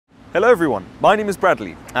Hello everyone, my name is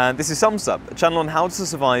Bradley, and this is Sumsub, a channel on how to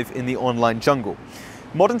survive in the online jungle.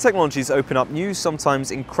 Modern technologies open up new,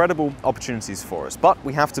 sometimes incredible opportunities for us, but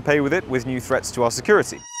we have to pay with it with new threats to our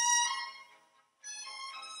security.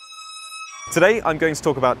 Today I'm going to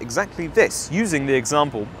talk about exactly this, using the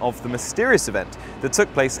example of the mysterious event that took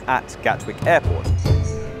place at Gatwick Airport.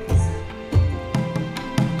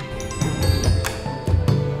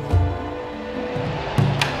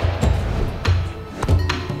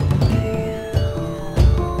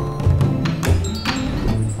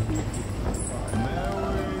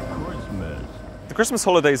 The Christmas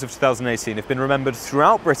holidays of 2018 have been remembered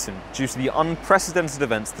throughout Britain due to the unprecedented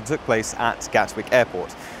events that took place at Gatwick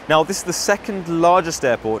Airport. Now, this is the second largest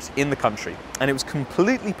airport in the country, and it was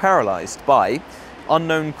completely paralysed by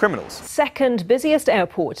unknown criminals. Second busiest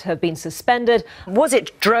airport have been suspended. Was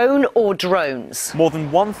it drone or drones? More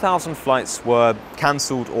than 1,000 flights were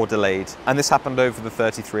cancelled or delayed, and this happened over the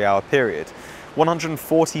 33-hour period.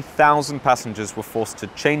 140,000 passengers were forced to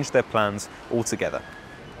change their plans altogether.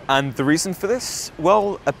 And the reason for this?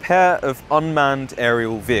 Well, a pair of unmanned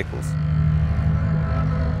aerial vehicles.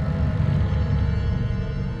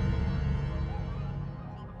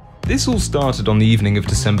 This all started on the evening of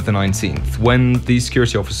December the 19th, when the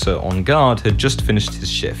security officer on guard had just finished his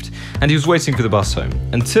shift, and he was waiting for the bus home,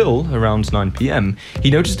 until, around 9 PM, he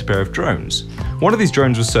noticed a pair of drones. One of these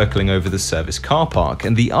drones was circling over the service car park,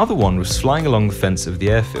 and the other one was flying along the fence of the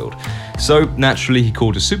airfield. So, naturally, he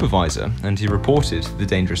called his supervisor, and he reported the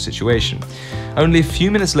dangerous situation. Only a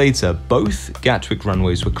few minutes later, both Gatwick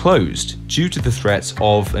runways were closed, due to the threat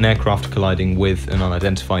of an aircraft colliding with an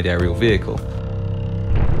unidentified aerial vehicle.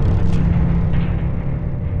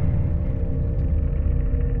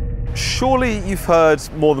 Surely you've heard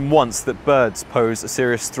more than once that birds pose a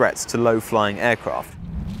serious threat to low-flying aircraft.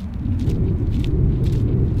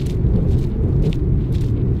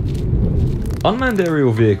 Unmanned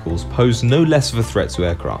aerial vehicles pose no less of a threat to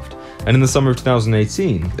aircraft, and in the summer of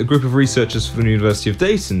 2018, a group of researchers from the University of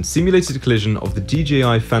Edison simulated a collision of the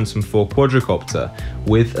DJI Phantom 4 quadricopter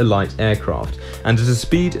with a light aircraft, and at a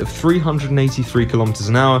speed of 383 km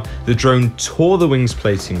an hour, the drone tore the wings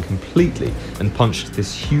plating completely and punched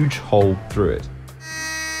this huge hole through it.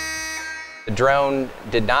 The drone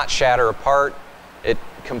did not shatter apart. It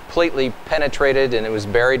completely penetrated and it was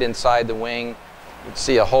buried inside the wing. You can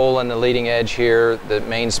see a hole in the leading edge here. The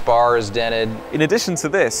main spar is dented. In addition to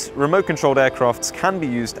this, remote-controlled aircrafts can be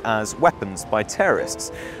used as weapons by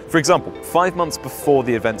terrorists. For example, 5 months before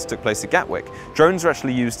the events took place at Gatwick, drones were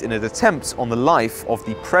actually used in an attempt on the life of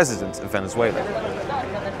the president of Venezuela.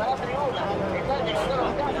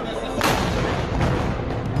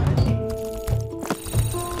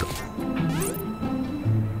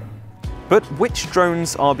 But which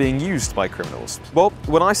drones are being used by criminals? Well,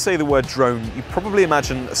 when I say the word drone, you probably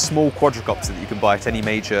imagine a small quadricopter that you can buy at any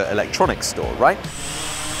major electronics store, right?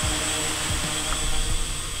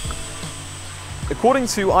 According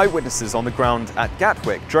to eyewitnesses on the ground at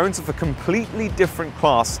Gatwick, drones of a completely different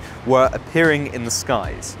class were appearing in the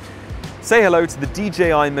skies. Say hello to the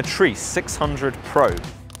DJI Matrice 600 Pro.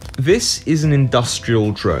 This is an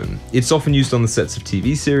industrial drone. It's often used on the sets of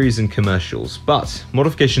TV series and commercials, but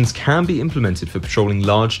modifications can be implemented for patrolling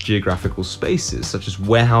large geographical spaces, such as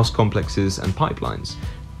warehouse complexes and pipelines.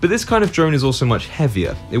 But this kind of drone is also much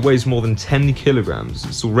heavier. It weighs more than 10 kilograms.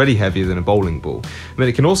 It's already heavier than a bowling ball. But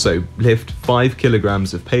it can also lift 5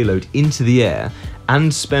 kilograms of payload into the air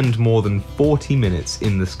and spend more than 40 minutes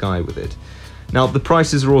in the sky with it. Now, the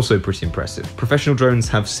prices are also pretty impressive. Professional drones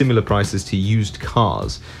have similar prices to used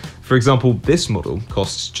cars. For example, this model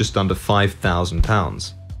costs just under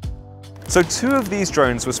 £5,000. So 2 of these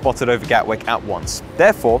drones were spotted over Gatwick at once.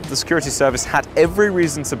 Therefore, the security service had every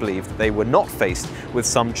reason to believe that they were not faced with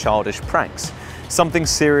some childish pranks. Something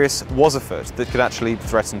serious was afoot that could actually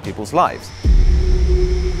threaten people's lives.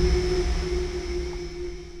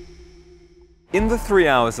 In the 3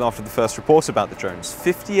 hours after the first report about the drones,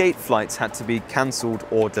 58 flights had to be cancelled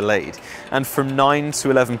or delayed. And from 9 to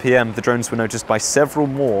 11 PM, the drones were noticed by several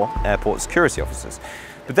more airport security officers.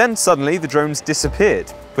 But then suddenly the drones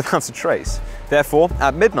disappeared without a trace. Therefore,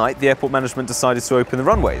 at midnight, the airport management decided to open the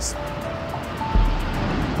runways.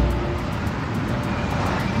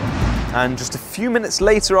 And just a few minutes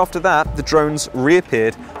later after that, the drones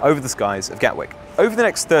reappeared over the skies of Gatwick. Over the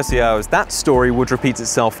next 30 hours, that story would repeat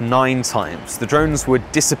itself 9 times. The drones would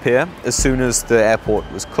disappear as soon as the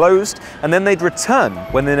airport was closed, and then they'd return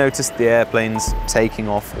when they noticed the airplanes taking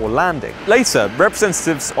off or landing. Later,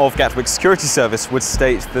 representatives of Gatwick's security service would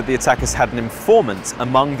state that the attackers had an informant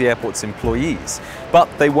among the airport's employees, but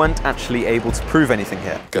they weren't actually able to prove anything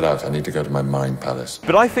here. Get out, I need to go to my mind palace.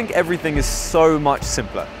 But I think everything is so much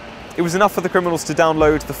simpler. It was enough for the criminals to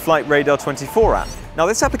download the Flight Radar 24 app. Now,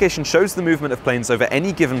 this application shows the movement of planes over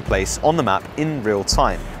any given place on the map in real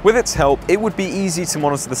time. With its help, it would be easy to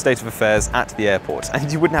monitor the state of affairs at the airport,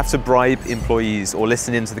 and you wouldn't have to bribe employees or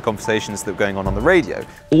listen into the conversations that were going on the radio.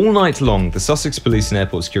 All night long, the Sussex police and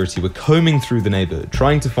airport security were combing through the neighbourhood,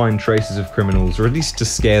 trying to find traces of criminals, or at least to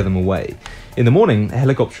scare them away. In the morning, a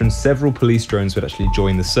helicopter and several police drones would actually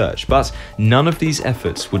join the search, but none of these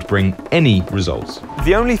efforts would bring any results.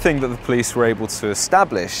 The only thing that the police were able to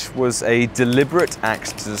establish was a deliberate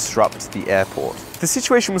act to disrupt the airport. The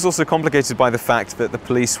situation was also complicated by the fact that the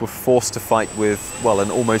police were forced to fight with, well,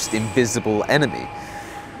 an almost invisible enemy.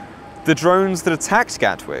 The drones that attacked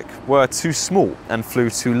Gatwick were too small and flew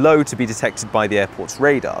too low to be detected by the airport's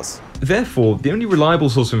radars. Therefore, the only reliable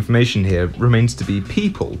source of information here remains to be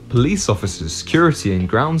people, police officers, security and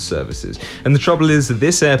ground services. And the trouble is that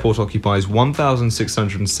this airport occupies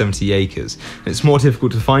 1,670 acres, and it's more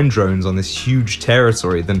difficult to find drones on this huge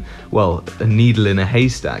territory than, well, a needle in a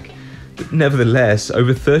haystack. But nevertheless,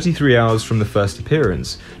 over 33 hours from the first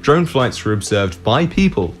appearance, drone flights were observed by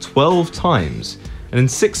people 12 times. And in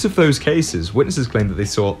 6 of those cases, witnesses claimed that they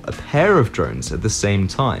saw a pair of drones at the same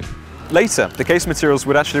time. Later, the case materials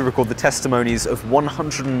would actually record the testimonies of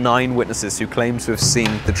 109 witnesses who claimed to have seen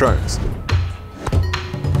the drones.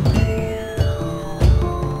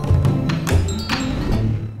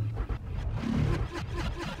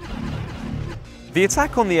 The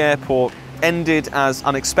attack on the airport ended as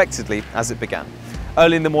unexpectedly as it began.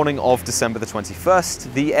 Early in the morning of December the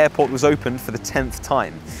 21st, the airport was opened for the 10th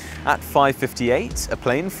time. At 5:58, a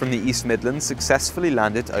plane from the East Midlands successfully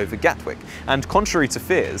landed over Gatwick, and contrary to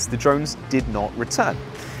fears, the drones did not return.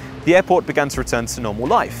 The airport began to return to normal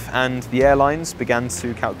life, and the airlines began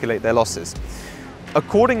to calculate their losses.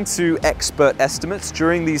 According to expert estimates,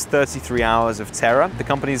 during these 33 hours of terror, the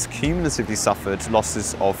companies cumulatively suffered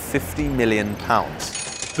losses of £50 million.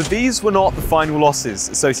 But these were not the final losses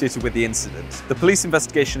associated with the incident. The police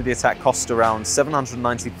investigation of the attack cost around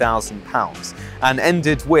 £790,000 and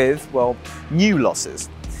ended with, well, new losses.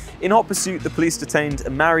 In hot pursuit, the police detained a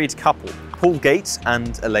married couple, Paul Gates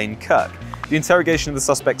and Elaine Kirk. The interrogation of the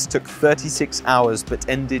suspects took 36 hours but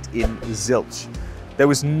ended in zilch. There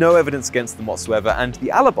was no evidence against them whatsoever, and the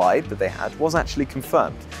alibi that they had was actually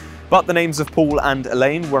confirmed. But the names of Paul and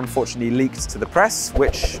Elaine were unfortunately leaked to the press,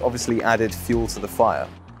 which obviously added fuel to the fire.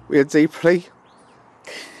 We are deeply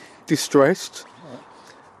distressed,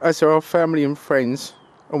 as are our family and friends,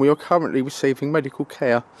 and we are currently receiving medical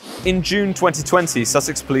care. In June 2020,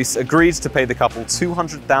 Sussex Police agreed to pay the couple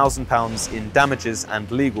 £200,000 in damages and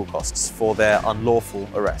legal costs for their unlawful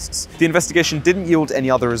arrests. The investigation didn't yield any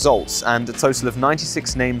other results, and a total of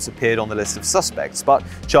 96 names appeared on the list of suspects, but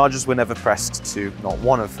charges were never pressed to not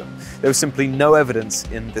one of them. There was simply no evidence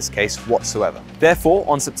in this case whatsoever. Therefore,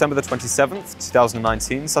 on September the 27th,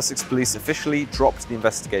 2019, Sussex Police officially dropped the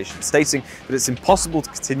investigation, stating that it's impossible to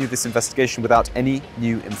continue this investigation without any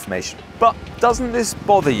new information. But doesn't this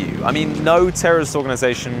bother you? I mean, no terrorist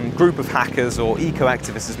organisation, group of hackers or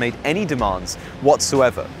eco-activists has made any demands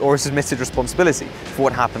whatsoever or has admitted responsibility for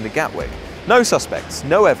what happened at Gatwick. No suspects,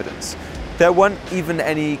 no evidence. There weren't even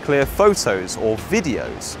any clear photos or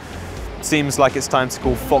videos. Seems like it's time to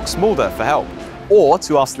call Fox Mulder for help, or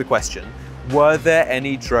to ask the question, were there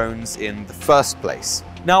any drones in the first place?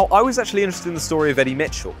 Now, I was actually interested in the story of Eddie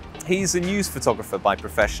Mitchell. He's a news photographer by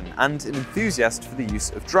profession and an enthusiast for the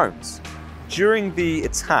use of drones. During the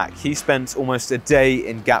attack, he spent almost a day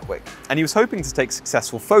in Gatwick, and he was hoping to take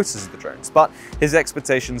successful photos of the drones, but his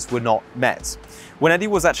expectations were not met. When Eddie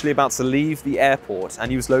was actually about to leave the airport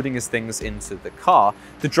and he was loading his things into the car,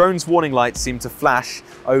 the drone's warning light seemed to flash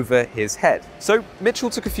over his head. So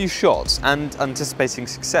Mitchell took a few shots, and anticipating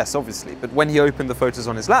success obviously, but when he opened the photos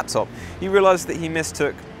on his laptop, he realized that he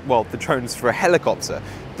mistook, well, the drones for a helicopter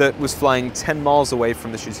that was flying 10 miles away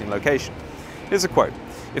from the shooting location. Here's a quote: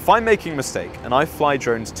 "If I'm making a mistake and I fly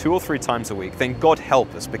drones 2 or 3 times a week, then God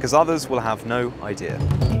help us, because others will have no idea."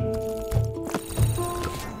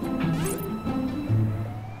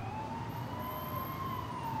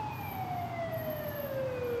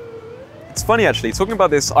 It's funny actually, talking about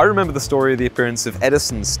this, I remember the story of the appearance of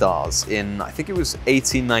Edison stars in, I think it was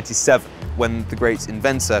 1897, when the great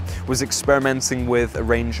inventor was experimenting with a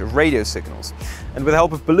range of radio signals. And with the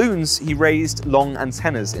help of balloons, he raised long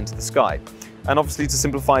antennas into the sky. And obviously, to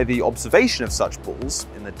simplify the observation of such balls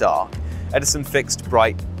in the dark, Edison fixed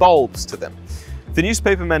bright bulbs to them. The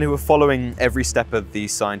newspapermen who were following every step of the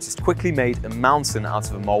scientist quickly made a mountain out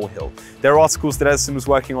of a molehill. There are articles that Edison was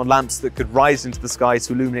working on lamps that could rise into the sky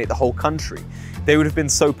to illuminate the whole country. They would have been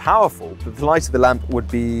so powerful that the light of the lamp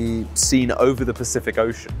would be seen over the Pacific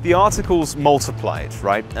Ocean. The articles multiplied,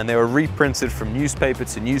 right? And they were reprinted from newspaper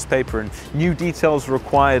to newspaper, and new details were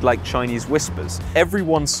acquired like Chinese whispers.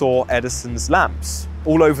 Everyone saw Edison's lamps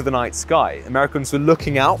all over the night sky. Americans were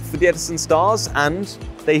looking out for the Edison stars, and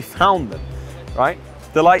they found them. Right?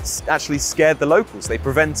 The lights actually scared the locals. They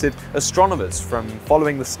prevented astronomers from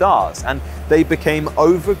following the stars, and they became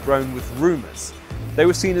overgrown with rumors. They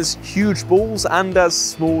were seen as huge balls and as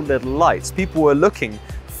small little lights. People were looking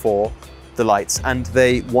for the lights and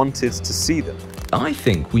they wanted to see them. I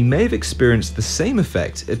think we may have experienced the same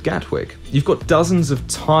effect at Gatwick. You've got dozens of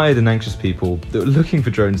tired and anxious people that are looking for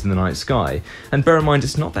drones in the night sky, and bear in mind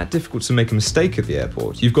it's not that difficult to make a mistake at the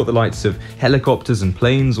airport. You've got the lights of helicopters and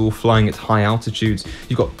planes all flying at high altitudes,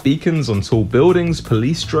 you've got beacons on tall buildings,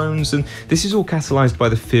 police drones, and this is all catalyzed by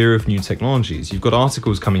the fear of new technologies. You've got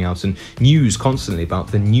articles coming out and news constantly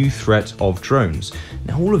about the new threat of drones.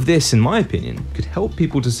 Now all of this, in my opinion, could help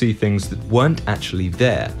people to see things that weren't actually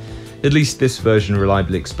there. At least this version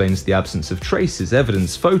reliably explains the absence of traces,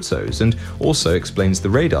 evidence, photos, and also explains the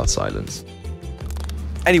radar silence.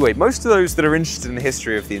 Anyway, most of those that are interested in the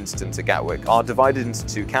history of the incident at Gatwick are divided into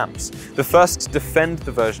two camps. The first defend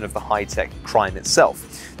the version of the high-tech crime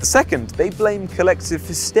itself. The second, they blame collective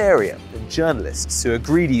hysteria and journalists who are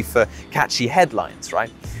greedy for catchy headlines,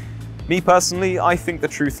 right? Me personally, I think the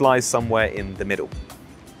truth lies somewhere in the middle.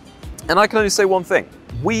 And I can only say one thing.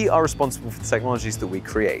 We are responsible for the technologies that we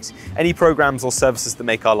create. Any programs or services that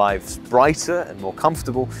make our lives brighter and more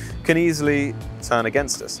comfortable can easily turn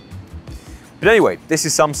against us. But anyway, this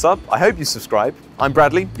is Sumsub. I hope you subscribe. I'm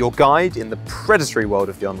Bradley, your guide in the predatory world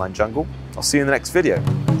of the online jungle. I'll see you in the next video.